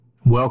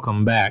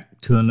Welcome back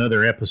to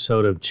another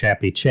episode of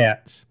Chappy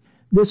Chats.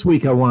 This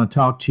week I want to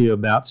talk to you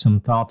about some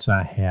thoughts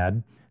I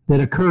had that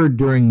occurred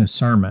during the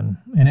sermon.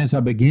 And as I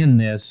begin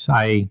this,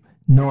 I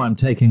know I'm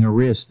taking a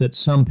risk that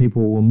some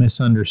people will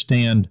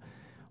misunderstand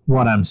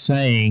what I'm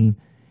saying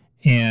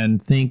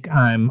and think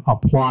I'm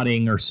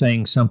applauding or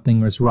saying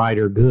something is right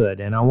or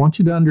good. And I want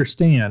you to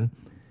understand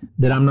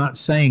that I'm not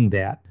saying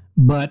that.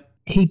 But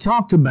he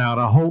talked about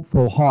a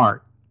hopeful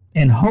heart,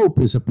 and hope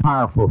is a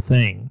powerful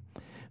thing.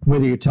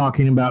 Whether you're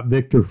talking about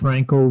Viktor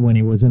Frankl when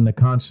he was in the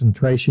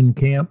concentration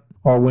camp,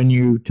 or when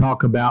you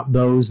talk about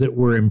those that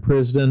were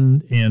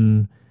imprisoned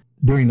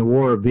during the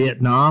War of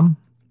Vietnam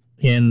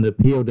in the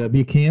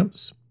POW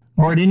camps,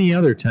 or at any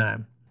other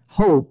time.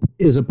 Hope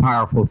is a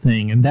powerful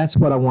thing, and that's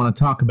what I want to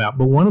talk about.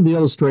 But one of the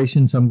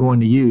illustrations I'm going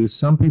to use,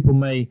 some people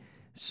may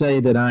say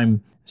that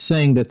I'm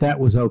saying that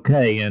was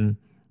okay, and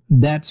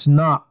that's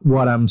not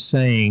what I'm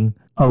saying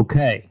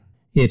okay.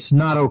 It's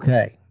not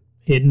okay.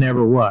 It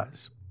never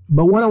was.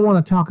 But what I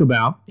want to talk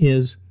about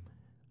is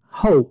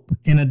hope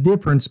and a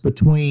difference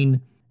between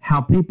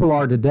how people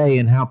are today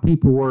and how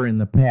people were in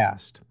the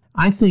past.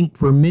 I think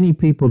for many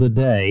people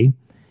today,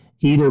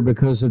 either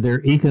because of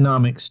their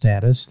economic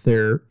status,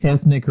 their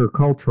ethnic or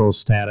cultural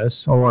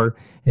status, or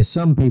as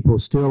some people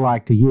still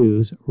like to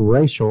use,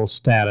 racial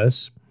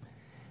status,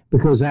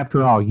 because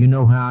after all, you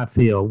know how I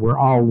feel. We're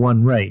all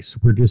one race.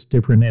 We're just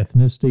different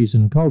ethnicities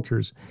and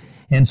cultures.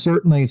 And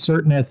certainly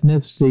certain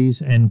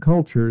ethnicities and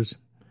cultures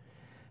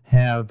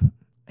have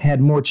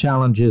had more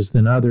challenges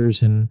than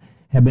others and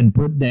have been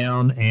put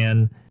down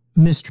and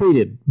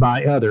mistreated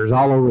by others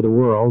all over the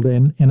world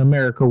and in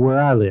America where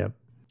I live.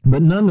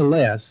 But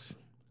nonetheless,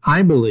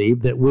 I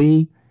believe that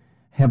we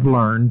have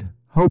learned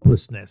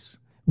hopelessness.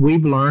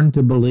 We've learned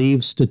to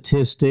believe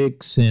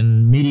statistics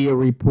and media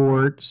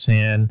reports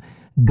and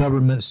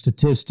government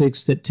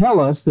statistics that tell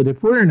us that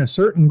if we're in a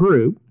certain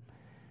group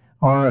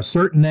or a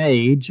certain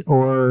age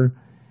or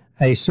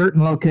a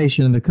certain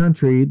location in the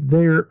country,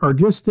 there are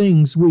just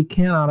things we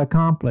cannot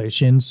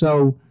accomplish, and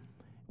so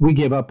we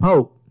give up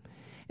hope.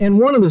 And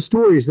one of the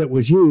stories that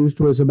was used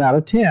was about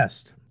a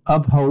test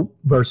of hope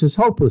versus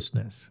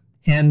hopelessness.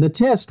 And the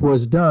test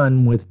was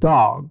done with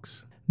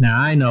dogs. Now,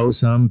 I know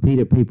some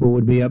PETA people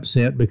would be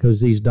upset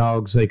because these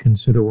dogs they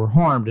consider were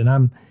harmed, and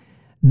I'm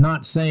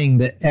not saying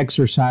that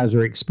exercise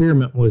or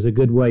experiment was a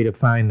good way to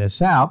find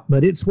this out,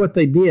 but it's what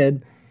they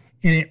did,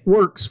 and it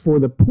works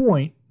for the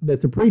point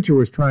that the preacher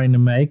was trying to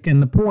make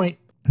and the point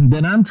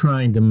that I'm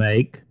trying to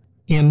make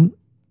in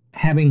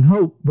having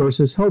hope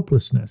versus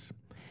hopelessness.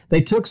 They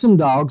took some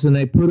dogs and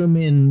they put them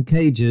in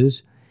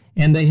cages,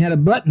 and they had a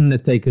button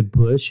that they could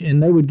push,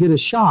 and they would get a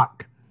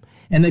shock.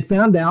 And they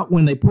found out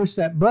when they pushed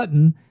that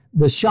button,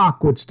 the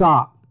shock would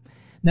stop.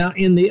 Now,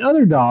 in the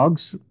other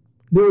dogs,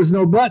 there was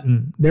no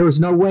button. There was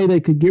no way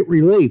they could get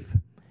relief.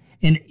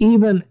 And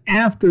even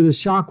after the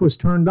shock was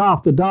turned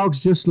off, the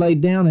dogs just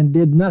laid down and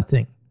did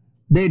nothing.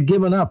 They had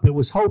given up. It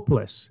was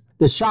hopeless.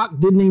 The shock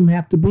didn't even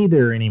have to be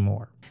there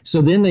anymore.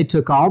 So then they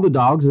took all the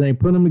dogs and they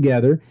put them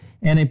together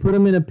and they put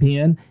them in a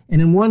pen,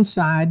 and in one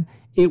side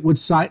it would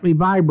slightly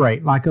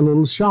vibrate like a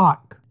little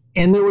shock.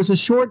 And there was a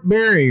short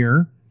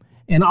barrier,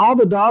 and all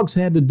the dogs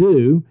had to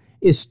do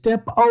is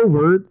step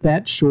over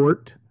that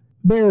short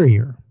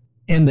barrier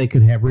and they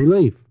could have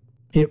relief.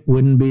 It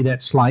wouldn't be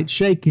that slight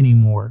shake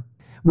anymore.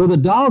 Well, the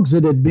dogs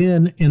that had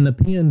been in the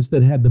pens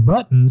that had the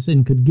buttons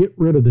and could get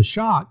rid of the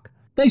shock,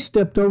 they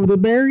stepped over the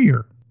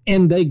barrier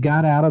and they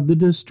got out of the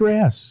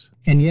distress.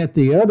 And yet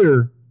the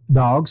other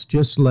dogs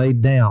just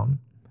laid down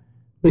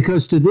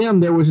because to them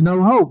there was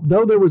no hope.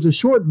 Though there was a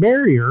short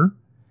barrier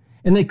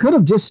and they could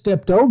have just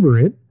stepped over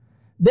it,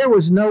 there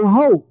was no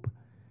hope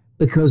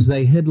because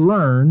they had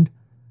learned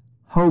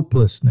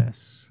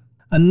hopelessness.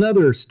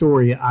 Another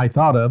story I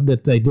thought of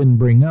that they didn't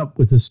bring up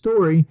was the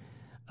story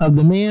of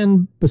the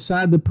man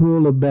beside the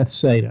pool of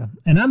Bethsaida.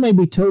 And I may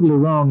be totally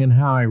wrong in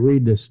how I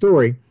read this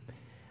story,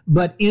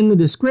 but in the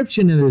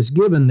description that is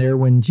given there,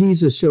 when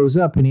Jesus shows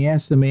up and he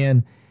asks the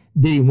man,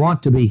 did he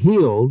want to be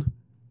healed?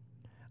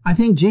 I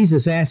think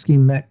Jesus asked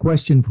him that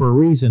question for a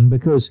reason,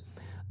 because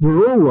the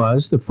rule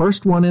was the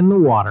first one in the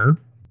water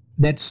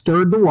that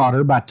stirred the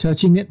water by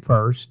touching it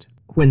first,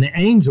 when the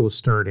angel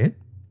stirred it,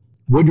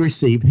 would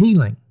receive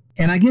healing.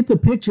 And I get the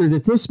picture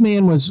that this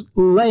man was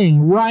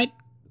laying right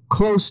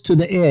close to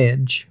the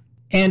edge,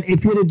 and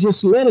if it had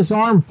just let his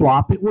arm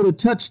flop, it would have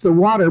touched the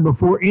water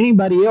before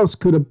anybody else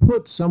could have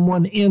put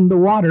someone in the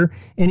water,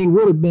 and he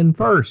would have been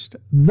first.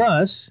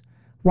 Thus,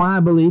 why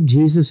I believe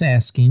Jesus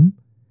asked him,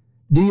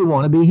 do you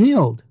want to be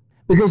healed?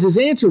 Because his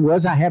answer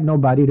was, I have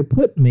nobody to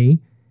put me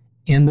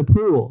in the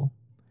pool.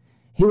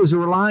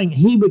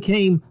 He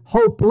became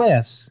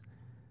hopeless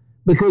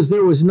because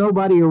there was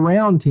nobody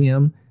around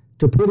him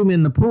to put him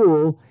in the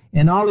pool,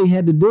 and all he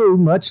had to do,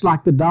 much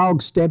like the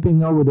dog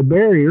stepping over the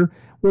barrier,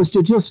 was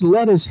to just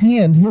let his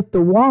hand hit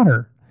the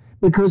water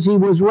because he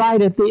was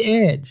right at the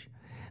edge.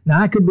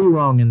 Now, I could be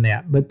wrong in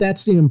that, but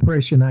that's the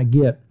impression I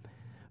get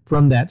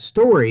from that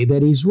story,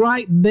 that he's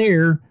right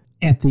there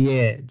at the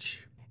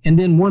edge. And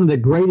then one of the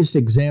greatest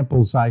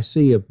examples I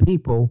see of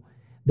people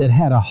that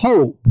had a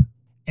hope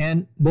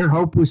and their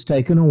hope was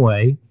taken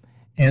away,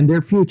 and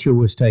their future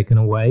was taken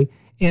away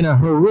in a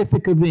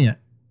horrific event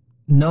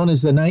known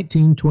as the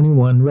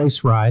 1921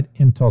 race riot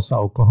in Tulsa,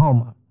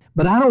 Oklahoma.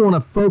 But I don't want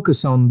to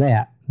focus on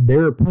that.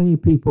 There are plenty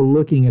of people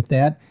looking at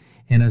that,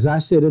 and as I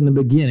said in the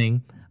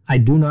beginning, I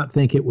do not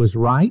think it was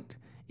right.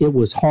 It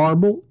was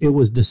horrible. It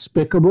was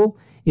despicable.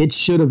 It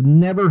should have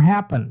never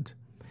happened.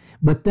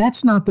 But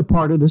that's not the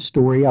part of the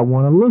story I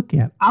want to look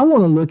at. I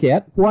want to look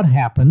at what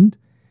happened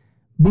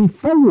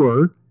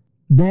before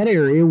that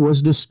area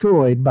was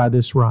destroyed by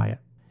this riot.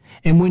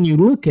 And when you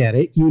look at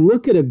it, you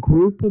look at a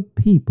group of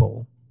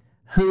people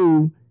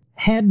who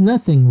had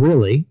nothing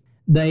really.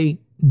 They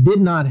did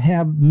not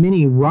have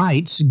many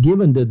rights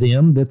given to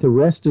them that the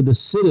rest of the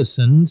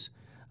citizens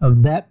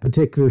of that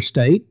particular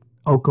state,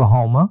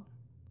 Oklahoma,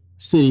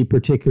 city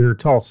particular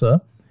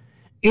Tulsa,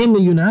 in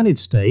the United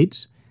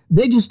States,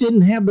 they just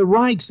didn't have the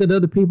rights that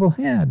other people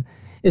had,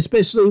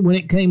 especially when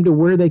it came to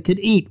where they could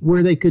eat,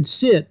 where they could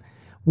sit,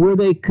 where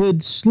they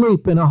could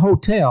sleep in a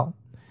hotel.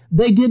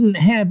 They didn't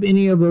have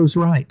any of those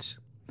rights.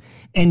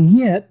 And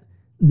yet,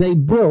 they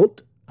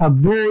built a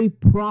very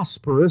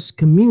prosperous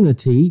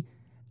community,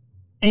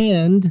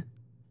 and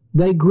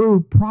they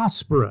grew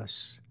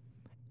prosperous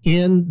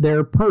in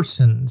their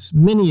persons.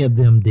 Many of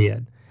them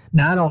did.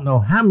 Now, I don't know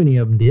how many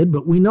of them did,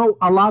 but we know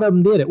a lot of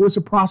them did. It was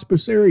a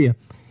prosperous area.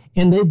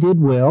 And they did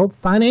well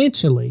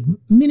financially.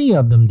 Many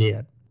of them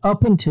did,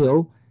 up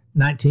until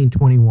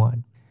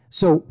 1921.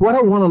 So what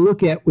I want to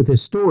look at with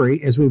this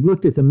story, as we've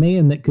looked at the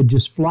man that could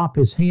just flop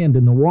his hand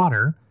in the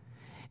water,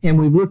 and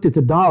we've looked at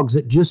the dogs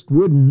that just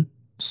wouldn't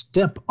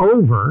step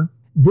over,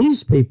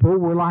 these people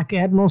were like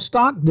Admiral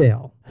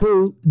Stockdale,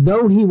 who,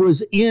 though he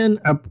was in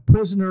a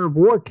prisoner of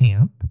war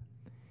camp,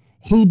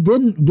 he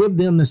didn't give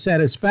them the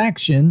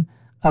satisfaction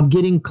of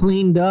getting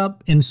cleaned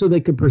up and so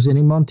they could present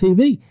him on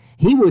TV.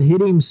 He would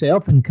hit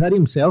himself and cut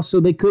himself so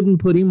they couldn't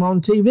put him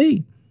on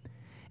TV.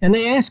 And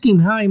they asked him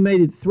how he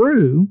made it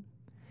through,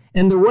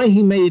 and the way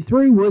he made it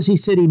through was he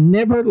said he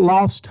never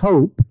lost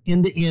hope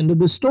in the end of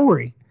the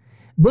story.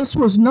 This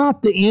was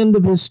not the end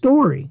of his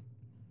story.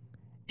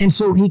 And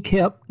so he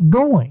kept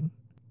going.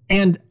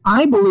 And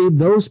I believe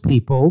those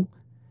people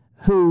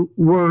who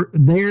were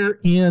there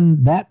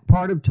in that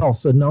part of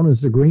Tulsa known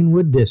as the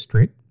Greenwood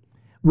District,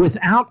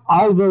 without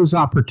all those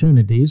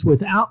opportunities,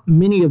 without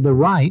many of the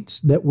rights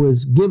that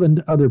was given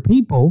to other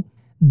people,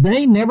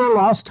 they never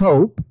lost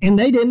hope, and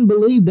they didn't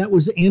believe that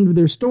was the end of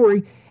their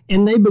story,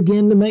 and they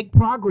began to make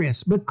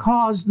progress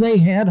because they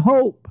had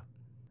hope.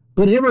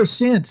 But ever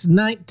since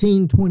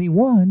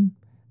 1921,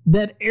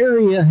 that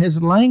area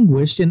has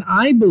languished, and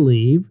I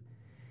believe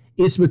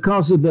it's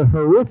because of the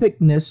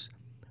horrificness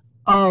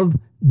of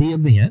the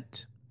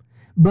event.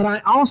 But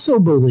I also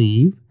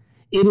believe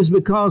it is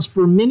because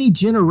for many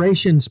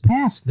generations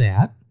past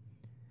that,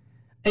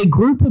 a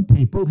group of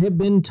people have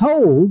been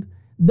told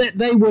that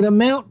they would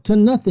amount to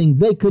nothing.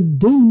 They could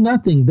do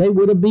nothing. They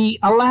would be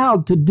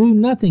allowed to do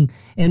nothing.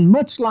 And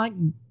much like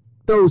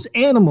those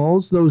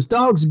animals, those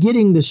dogs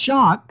getting the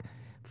shock,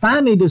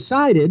 finally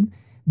decided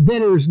that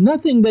there's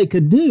nothing they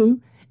could do,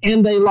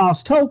 and they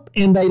lost hope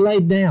and they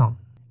laid down.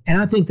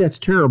 And I think that's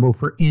terrible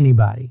for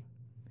anybody,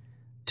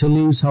 to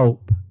lose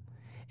hope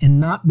and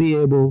not be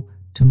able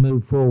to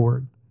move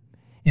forward.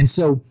 And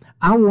so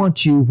I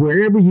want you,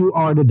 wherever you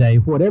are today,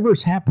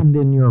 whatever's happened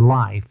in your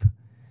life,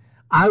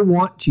 I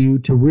want you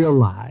to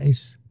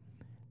realize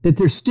that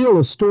there's still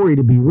a story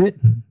to be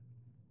written.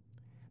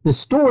 The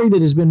story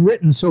that has been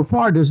written so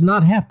far does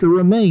not have to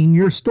remain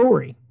your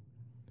story.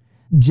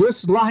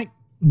 Just like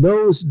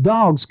those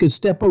dogs could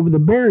step over the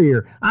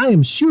barrier, I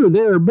am sure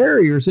there are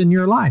barriers in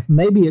your life.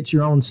 Maybe it's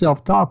your own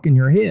self-talk in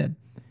your head.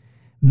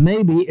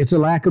 Maybe it's a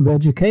lack of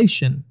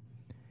education.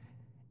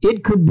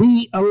 It could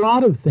be a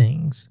lot of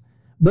things.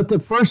 But the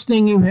first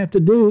thing you have to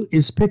do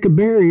is pick a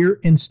barrier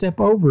and step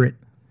over it.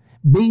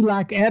 Be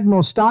like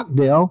Admiral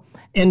Stockdale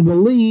and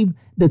believe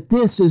that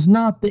this is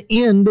not the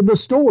end of the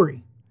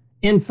story.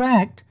 In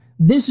fact,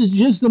 this is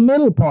just the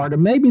middle part or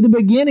maybe the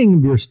beginning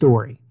of your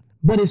story.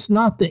 But it's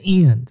not the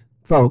end.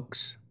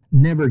 Folks,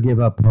 never give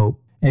up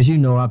hope. As you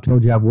know, I've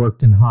told you I've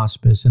worked in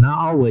hospice, and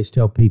I always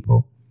tell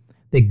people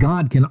that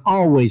God can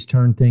always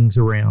turn things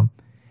around.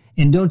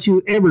 And don't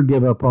you ever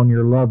give up on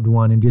your loved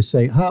one and just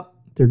say, hup,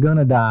 they're going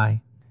to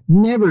die.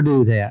 Never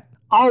do that.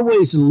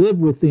 Always live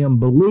with them,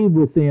 believe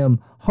with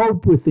them,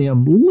 hope with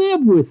them,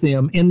 live with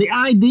them in the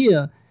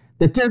idea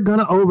that they're going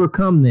to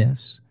overcome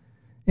this.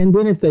 And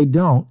then if they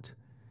don't,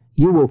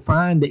 you will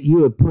find that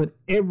you have put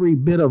every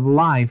bit of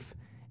life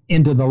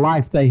into the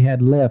life they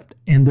had left,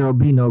 and there will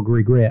be no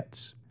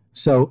regrets.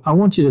 So I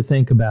want you to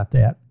think about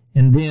that.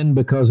 And then,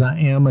 because I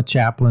am a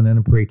chaplain and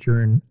a preacher,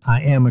 and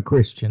I am a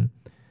Christian,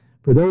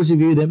 for those of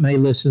you that may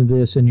listen to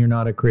this and you're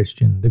not a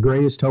Christian, the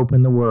greatest hope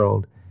in the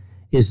world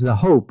is the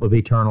hope of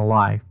eternal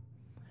life.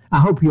 I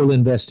hope you'll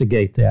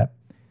investigate that.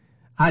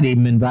 I'd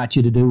even invite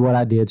you to do what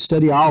I did,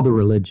 study all the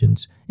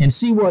religions and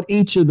see what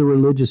each of the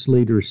religious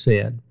leaders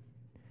said.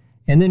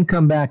 And then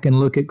come back and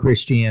look at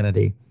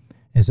Christianity.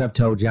 As I've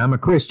told you, I'm a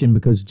Christian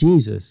because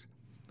Jesus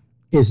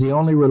is the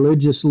only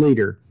religious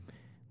leader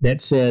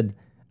that said,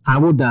 I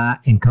will die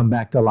and come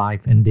back to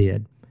life, and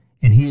did.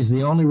 And he is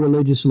the only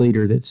religious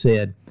leader that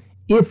said,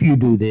 if you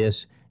do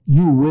this,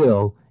 you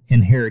will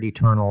inherit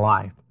eternal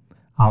life.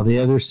 All the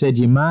others said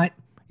you might,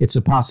 it's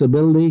a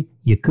possibility,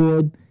 you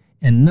could,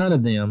 and none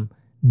of them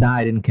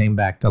died and came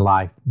back to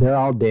life. They're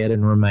all dead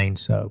and remain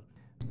so.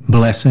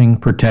 Blessing,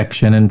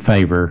 protection, and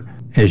favor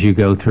as you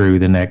go through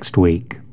the next week.